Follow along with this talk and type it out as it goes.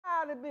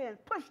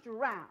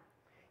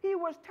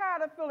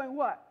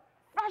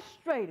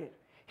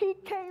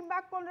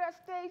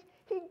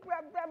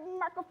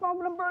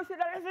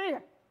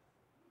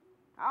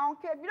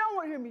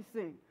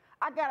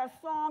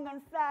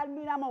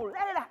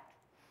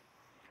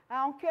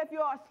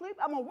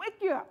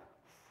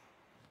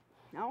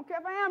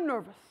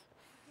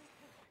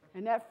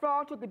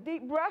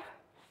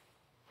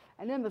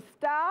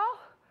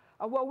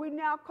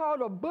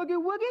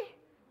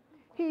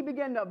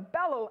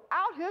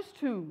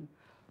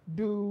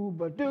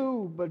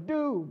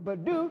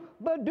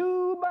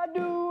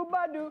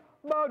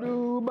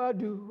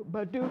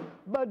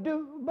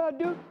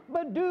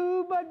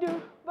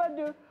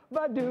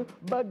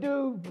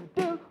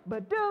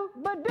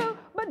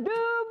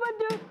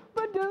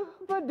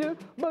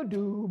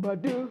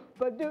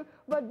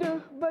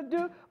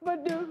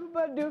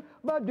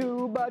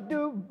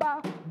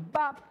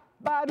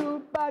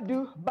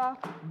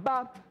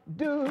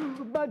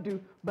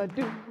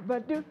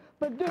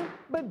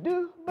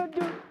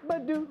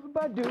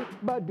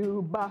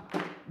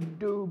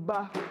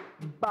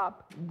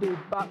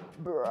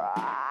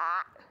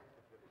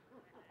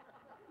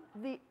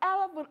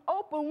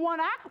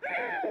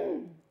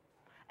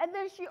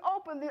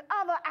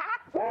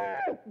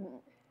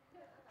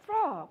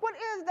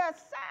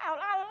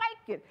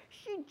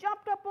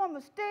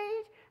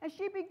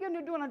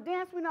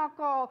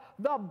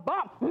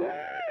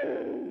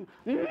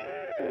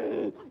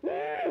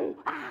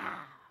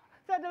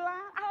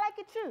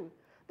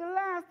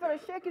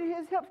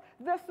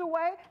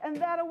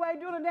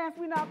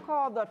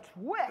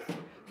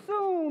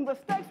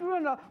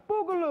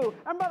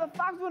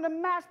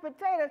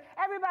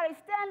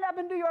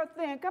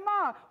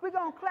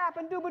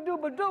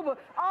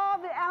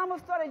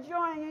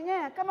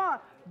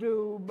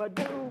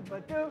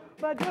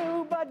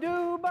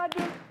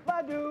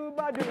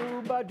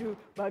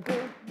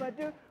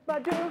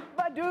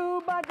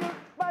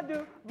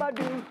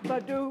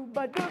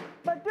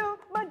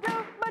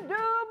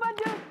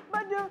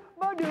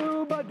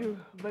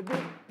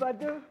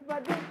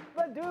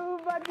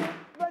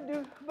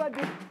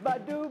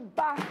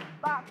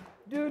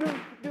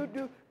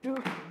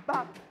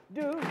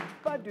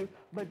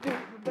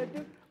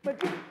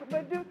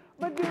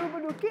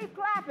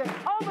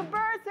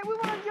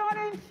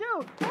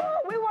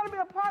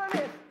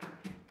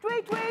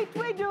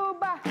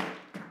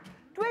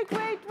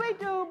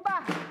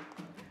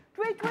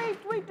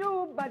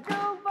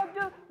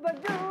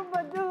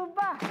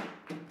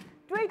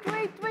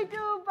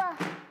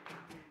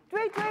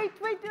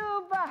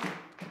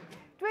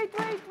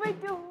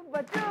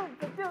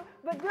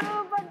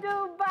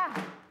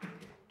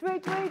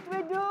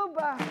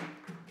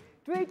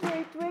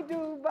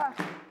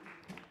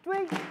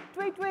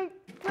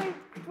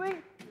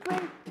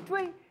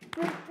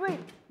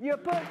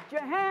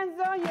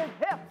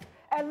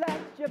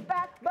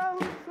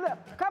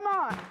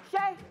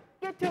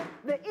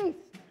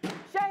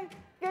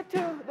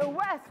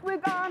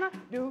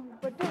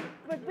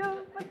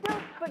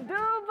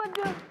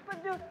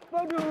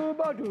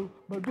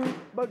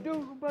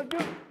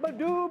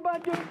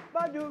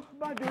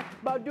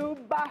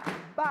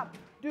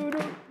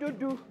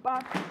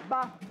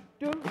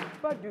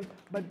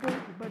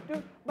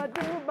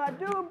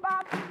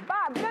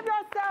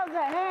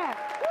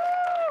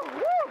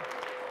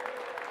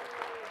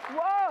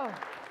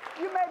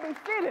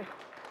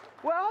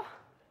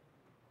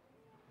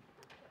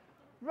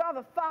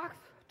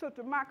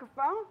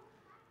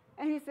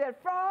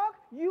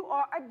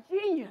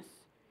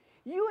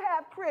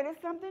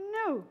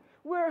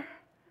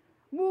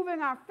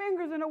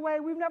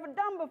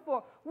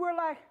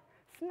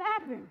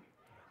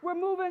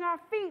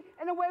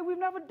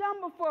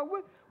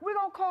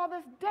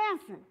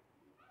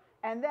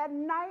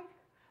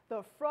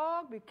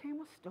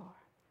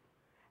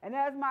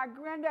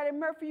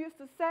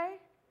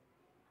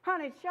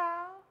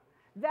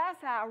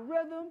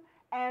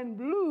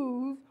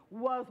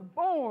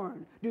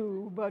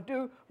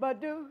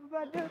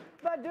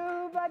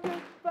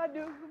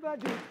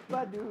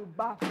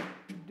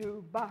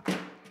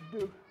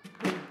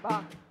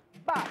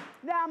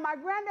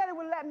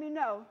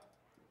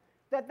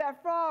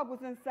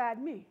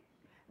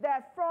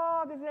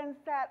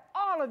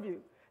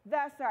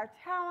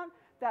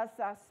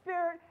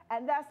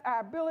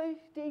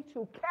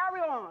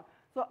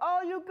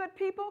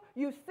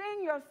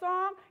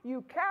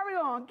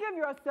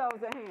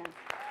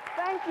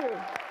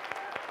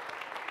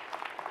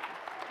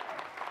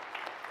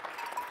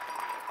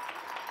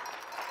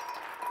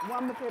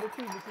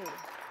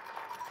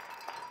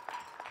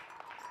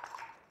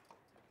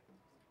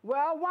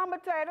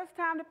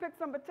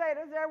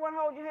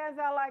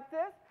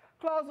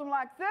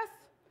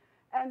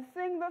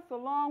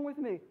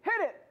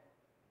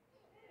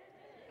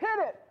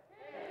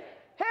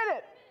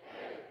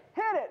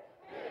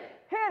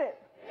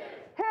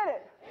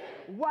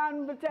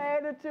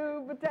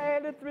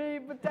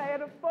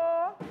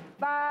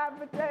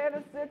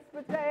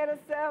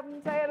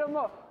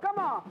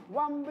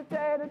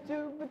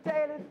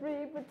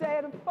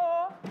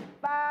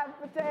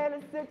5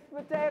 potatoes, 6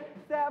 potatoes,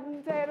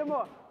 7 potatoes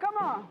more. Come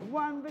on.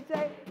 1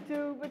 potato,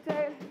 2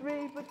 potatoes,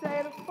 3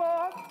 potatoes,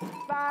 4,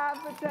 5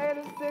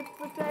 potatoes, 6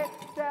 potatoes,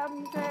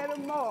 7 potatoes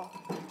more.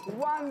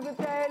 1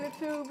 potato,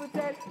 2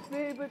 potatoes,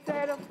 3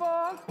 potatoes,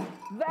 4.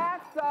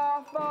 That's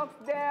all, folks.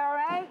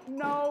 There ain't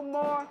no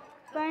more.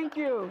 Thank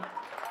you.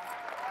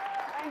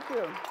 Thank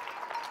you.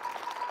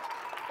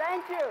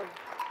 Thank you.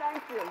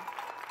 Thank you.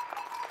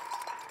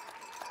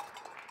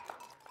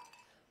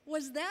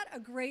 Was that a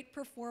great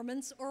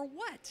performance or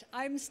what?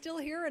 I'm still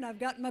here and I've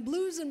got my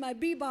blues and my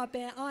bebop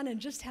on and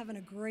just having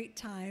a great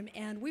time.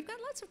 And we've got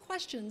lots of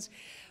questions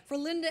for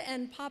Linda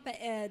and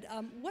Papa Ed.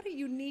 What a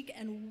unique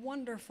and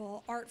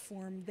wonderful art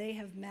form they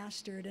have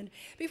mastered. And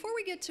before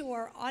we get to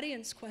our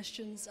audience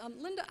questions,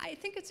 Linda, I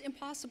think it's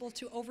impossible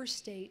to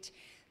overstate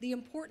the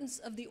importance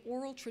of the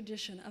oral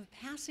tradition of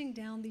passing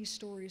down these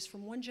stories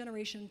from one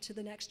generation to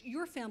the next.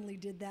 Your family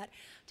did that.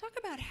 Talk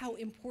about how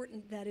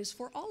important that is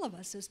for all of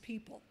us as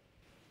people.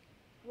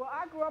 Well,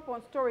 I grew up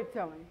on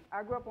storytelling.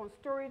 I grew up on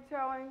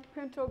storytelling,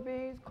 pinto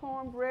beans,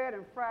 cornbread,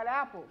 and fried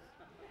apples.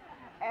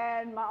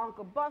 And my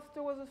Uncle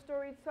Buster was a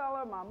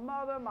storyteller, my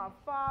mother, my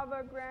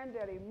father,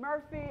 Granddaddy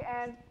Murphy,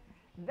 and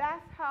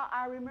that's how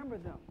I remember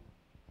them,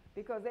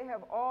 because they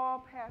have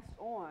all passed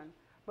on,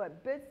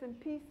 but bits and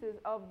pieces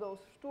of those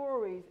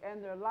stories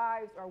and their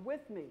lives are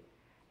with me.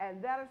 And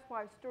that is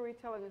why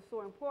storytelling is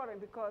so important,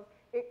 because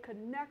it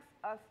connects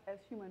us as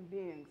human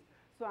beings.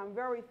 So I'm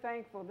very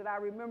thankful that I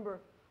remember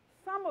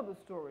some of the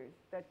stories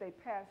that they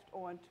passed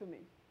on to me.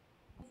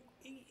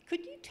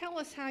 Could you tell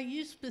us how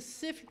you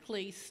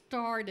specifically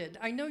started?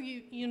 I know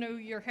you know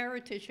your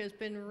heritage has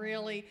been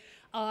really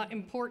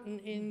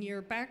important in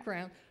your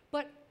background,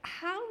 but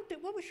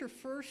what was your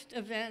first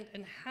event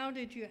and how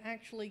did you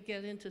actually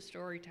get into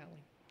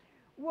storytelling?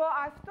 Well,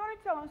 I started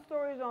telling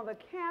stories on the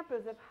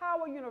campus of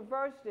Howard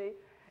University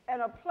in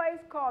a place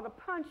called a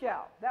Punch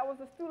Out. That was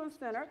a student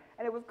center,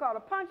 and it was called a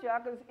Punch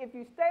Out because if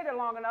you stayed there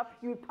long enough,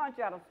 you would punch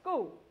out of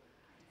school.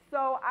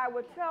 So I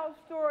would tell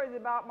stories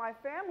about my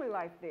family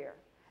life there.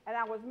 And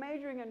I was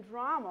majoring in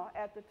drama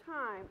at the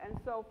time, and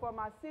so for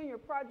my senior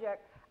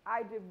project,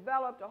 I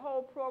developed a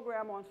whole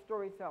program on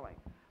storytelling.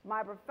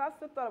 My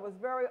professor thought it was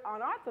very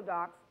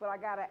unorthodox, but I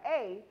got an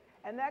A,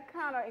 and that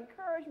kind of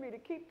encouraged me to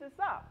keep this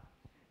up.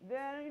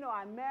 Then,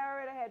 I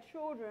married, I had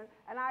children,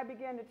 and I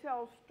began to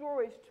tell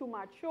stories to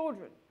my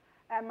children.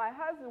 And my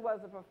husband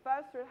was a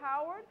professor at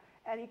Howard,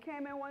 and he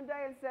came in one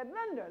day and said,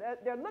 Linda,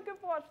 they're looking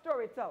for a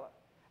storyteller.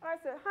 And I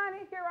said,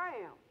 honey, here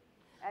I am.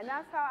 And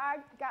that's how I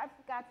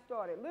got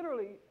started,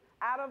 literally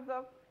out of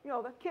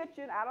the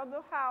kitchen, out of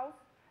the house,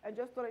 and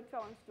just started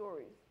telling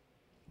stories.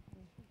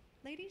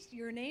 Ladies,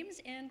 your names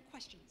and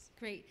questions.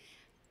 Great.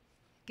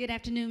 Good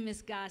afternoon,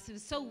 Ms. Goss. It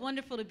was so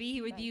wonderful to be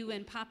here with you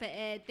and Papa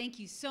Ed. Thank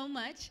you so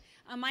much.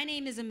 My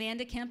name is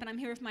Amanda Kemp, and I'm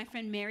here with my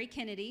friend Mary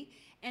Kennedy.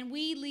 And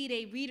we lead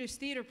a Readers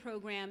Theater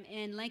program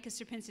in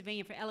Lancaster,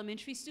 Pennsylvania for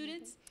elementary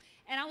students.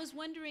 And I was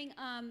wondering,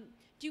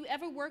 do you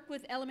ever work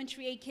with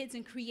elementary age kids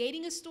in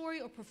creating a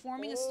story or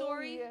performing a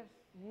story? Yes.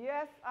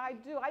 Yes, I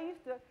do. I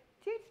used to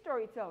teach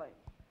storytelling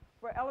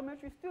for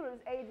elementary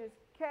students ages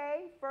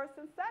K, first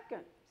and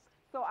second.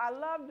 So I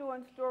love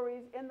doing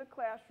stories in the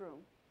classroom.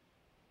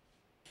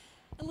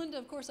 And Linda,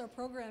 of course, our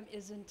program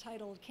is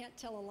entitled Can't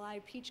Tell a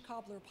Lie, Peach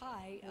Cobbler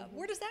Pie.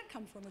 Where does that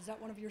come from? Is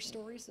that one of your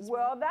stories as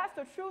well? Well, that's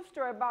a true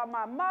story about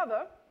my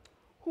mother,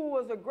 who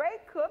was a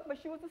great cook, but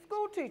she was a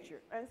school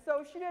teacher. And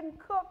so she didn't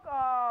cook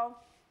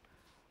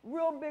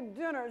real big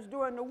dinners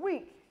during the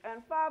week.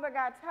 And Father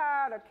got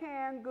tired of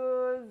canned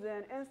goods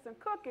and instant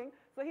cooking,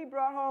 so he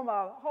brought home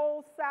a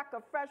whole sack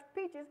of fresh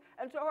peaches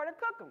and told her to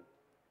cook them.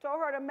 Told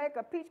her to make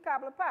a peach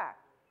cobbler pie.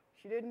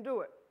 She didn't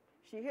do it.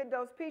 She hid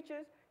those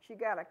peaches, she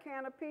got a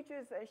can of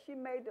peaches, and she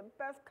made the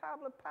best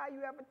cobbler pie you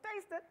ever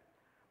tasted.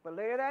 But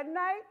later that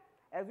night,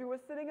 as we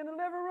were sitting in the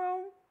living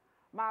room,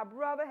 my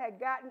brother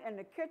had gotten in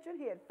the kitchen,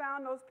 he had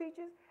found those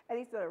peaches, and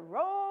he started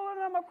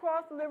rolling them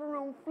across the living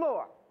room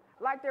floor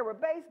like they were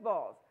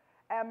baseballs.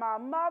 And my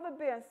mother,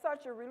 being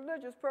such a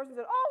religious person,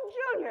 said, oh,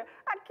 Junior,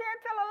 I can't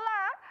tell a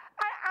lie.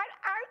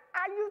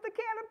 I used a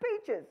can of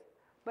peaches.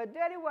 But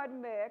Daddy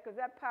wasn't mad because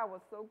that pie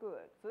was so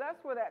good. So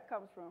that's where that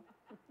comes from.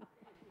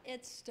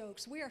 Ed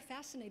Stokes, we are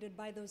fascinated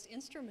by those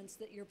instruments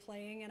that you're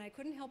playing, and I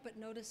couldn't help but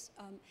notice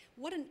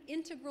what an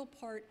integral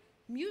part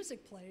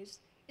music plays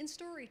in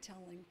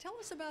storytelling. Tell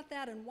us about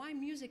that and why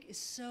music is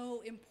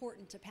so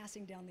important to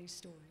passing down these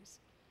stories.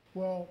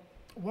 Well,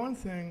 one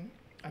thing,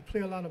 I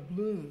play a lot of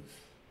blues.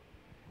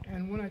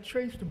 And when I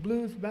trace the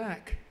blues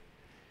back,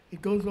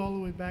 it goes all the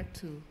way back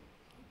to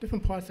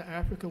different parts of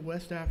Africa,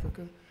 West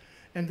Africa.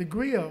 And the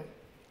griot,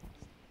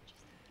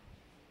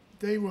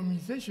 they were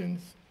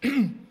musicians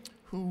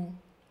who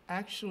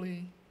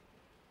actually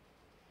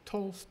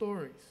told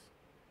stories.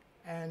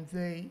 And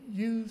they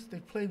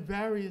played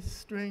various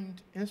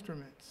stringed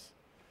instruments.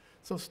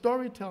 So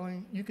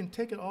storytelling, you can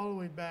take it all the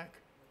way back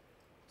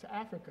to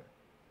Africa,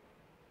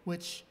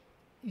 which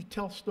you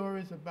tell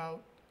stories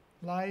about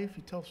life,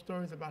 you tell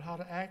stories about how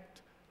to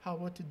act,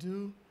 what to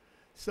do.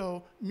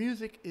 So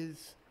music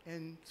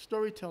and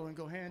storytelling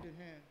go hand in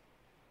hand.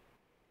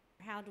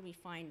 how do we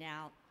find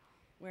out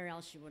where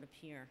else you would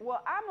appear?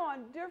 Well, I'm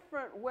on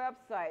different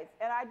websites,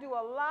 and I do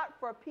a lot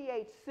for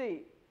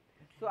PHC.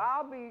 So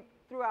I'll be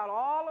throughout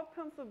all of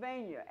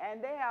Pennsylvania,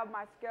 and they have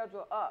my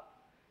schedule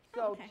up.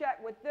 So check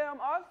with them.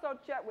 Also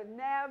check with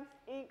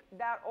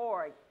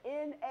nabsinc.org,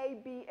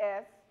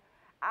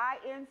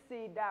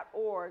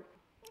 nabsinc.org.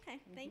 Okay,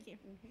 thank you.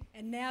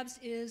 And NABS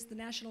is the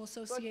National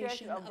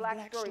Association of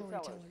Black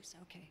Storytellers.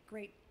 Okay,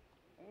 great.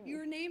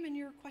 Your name and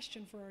your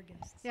question for our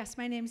guests. Yes,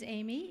 my name's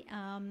Amy,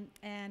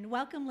 and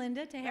welcome,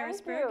 Linda, to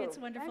Harrisburg. It's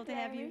wonderful to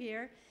have you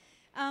here.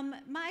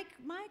 My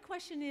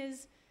question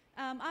is,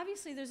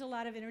 obviously there's a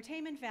lot of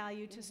entertainment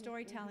value to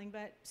storytelling,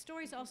 but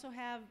stories also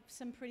have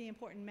some pretty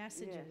important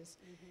messages.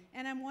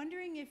 And I'm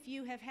wondering if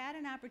you have had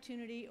an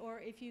opportunity, or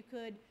if you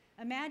could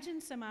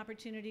imagine some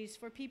opportunities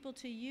for people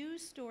to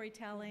use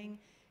storytelling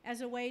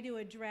as a way to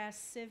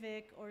address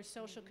civic or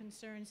social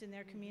concerns in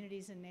their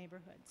communities and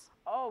neighborhoods.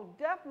 Oh,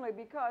 definitely,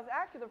 because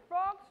actually the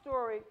frog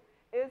story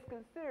is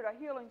considered a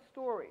healing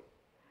story.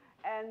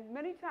 And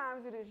many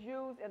times it is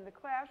used in the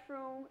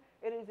classroom.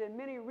 It is in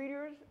many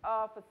readers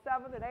for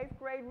 7th and 8th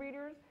grade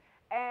readers.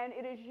 And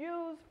it is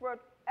used for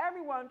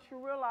everyone to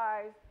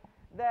realize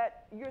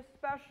that you're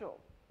special,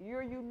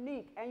 you're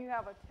unique, and you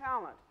have a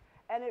talent.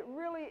 And it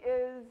really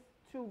is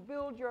to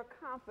build your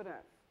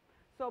confidence.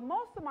 So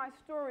most of my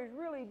stories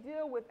really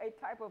deal with a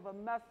type of a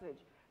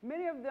message.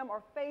 Many of them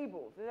are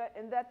fables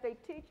in that they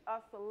teach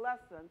us a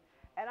lesson.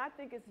 And I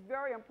think it's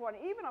very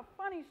important. Even a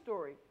funny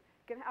story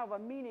can have a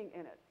meaning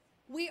in it.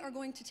 We are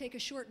going to take a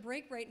short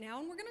break right now,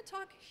 and we're going to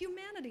talk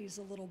humanities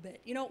a little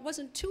bit. You know, it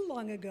wasn't too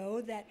long ago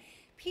that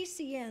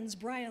PCN's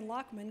Brian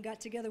Lockman got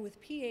together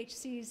with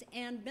PHC's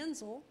Ann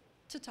Benzel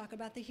to talk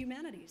about the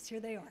humanities. Here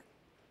they are.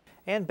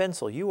 Ann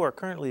Benzel, you are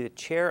currently the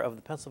chair of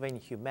the Pennsylvania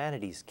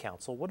Humanities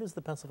Council. What is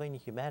the Pennsylvania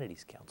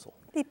Humanities Council?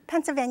 The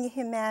Pennsylvania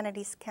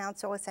Humanities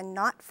Council is a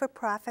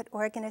not-for-profit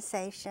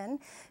organization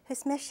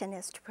whose mission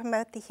is to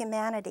promote the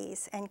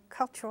humanities and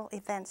cultural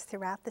events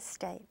throughout the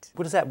state.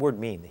 What does that word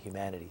mean, the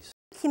humanities?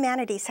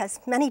 Humanities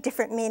has many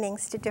different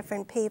meanings to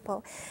different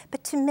people,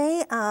 but to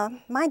me,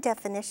 my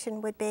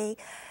definition would be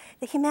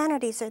the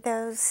humanities are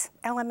those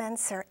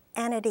elements or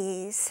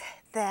entities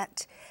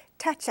that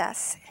touch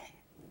us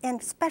in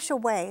special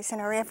ways in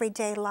our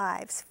everyday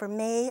lives. For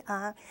me,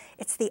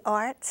 it's the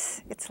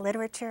arts, it's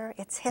literature,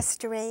 it's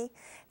history.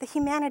 The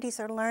humanities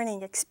are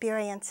learning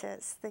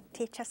experiences that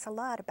teach us a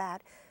lot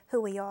about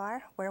who we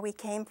are, where we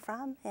came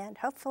from, and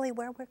hopefully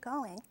where we're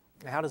going.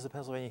 How does the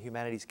Pennsylvania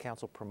Humanities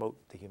Council promote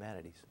the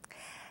humanities?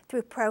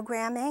 Through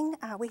programming.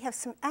 We have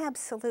some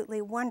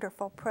absolutely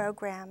wonderful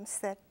programs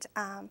that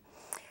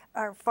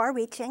are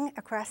far-reaching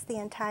across the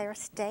entire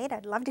state.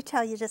 I'd love to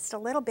tell you just a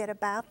little bit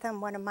about them.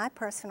 One of my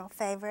personal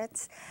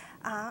favorites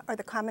are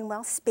the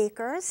Commonwealth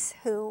speakers,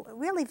 who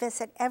really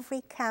visit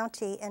every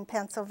county in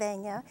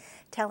Pennsylvania,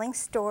 telling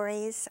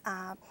stories,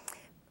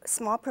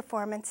 small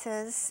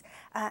performances.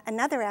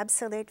 Another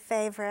absolute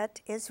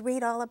favorite is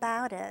Read All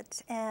About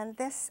It, and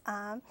this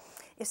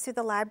is through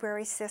the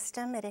library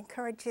system. It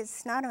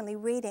encourages not only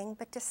reading,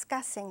 but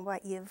discussing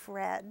what you've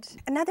read.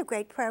 Another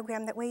great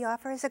program that we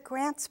offer is a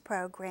grants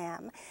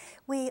program.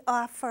 We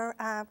offer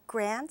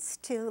grants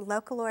to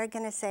local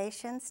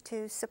organizations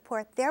to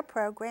support their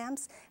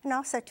programs and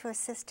also to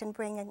assist in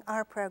bringing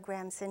our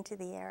programs into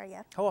the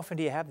area. How often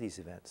do you have these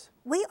events?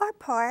 We are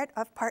part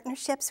of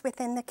partnerships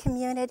within the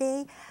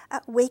community,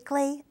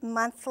 weekly,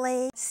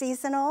 monthly,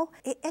 seasonal.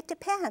 It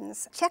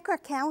depends. Check our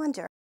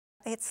calendar.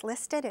 It's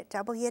listed at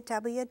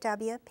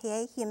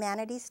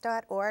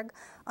www.pahumanities.org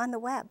on the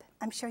web.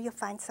 I'm sure you'll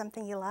find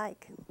something you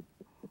like.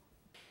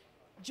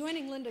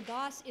 Joining Linda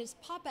Goss is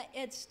Papa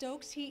Ed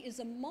Stokes. He is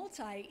a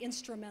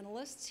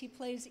multi-instrumentalist. He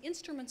plays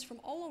instruments from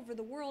all over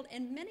the world,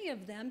 and many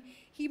of them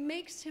he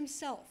makes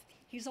himself.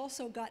 He's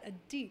also got a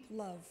deep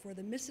love for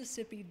the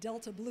Mississippi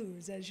Delta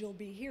Blues, as you'll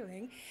be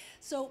hearing.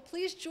 So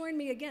please join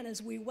me again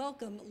as we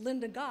welcome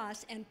Linda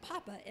Goss and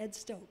Papa Ed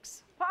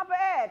Stokes. Papa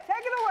Ed,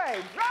 take it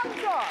away. Drum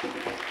talk.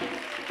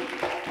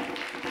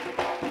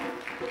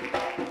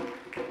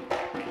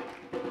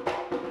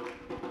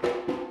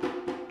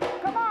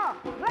 Come on,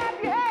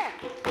 clap your hands.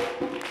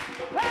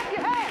 Clap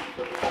your hands.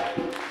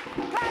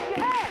 Clap your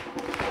hands.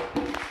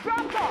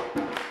 Drum talk.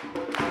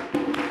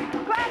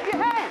 Clap your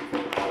hands.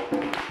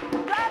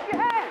 Clap your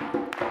hands.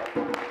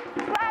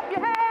 Clap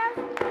your hands.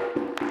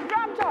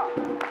 Drum talk.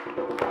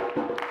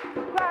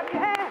 Clap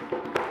your hands.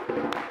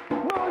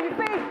 Move your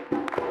feet.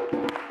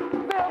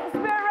 Feel the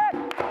spirit.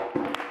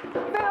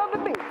 Feel the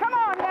beat. Come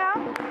on now.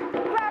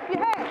 Clap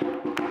your hands.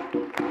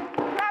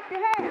 Clap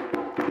your hands.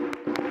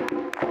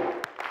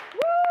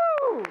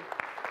 Woo!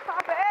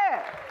 Papa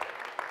Ed.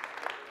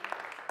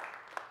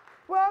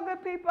 Well,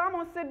 good people, I'm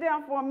going to sit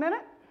down for a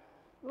minute,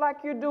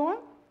 like you're doing,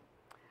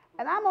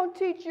 and I'm going to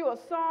teach you a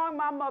song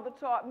my mother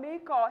taught me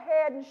called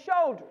Head and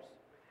Shoulders.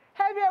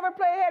 Have you ever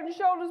played Head and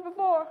Shoulders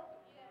before?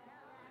 Yeah.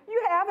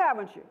 You have,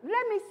 haven't you?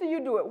 Let me see you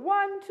do it.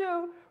 1,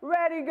 2,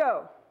 ready,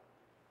 go.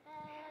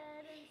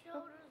 Head and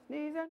shoulders. Knees and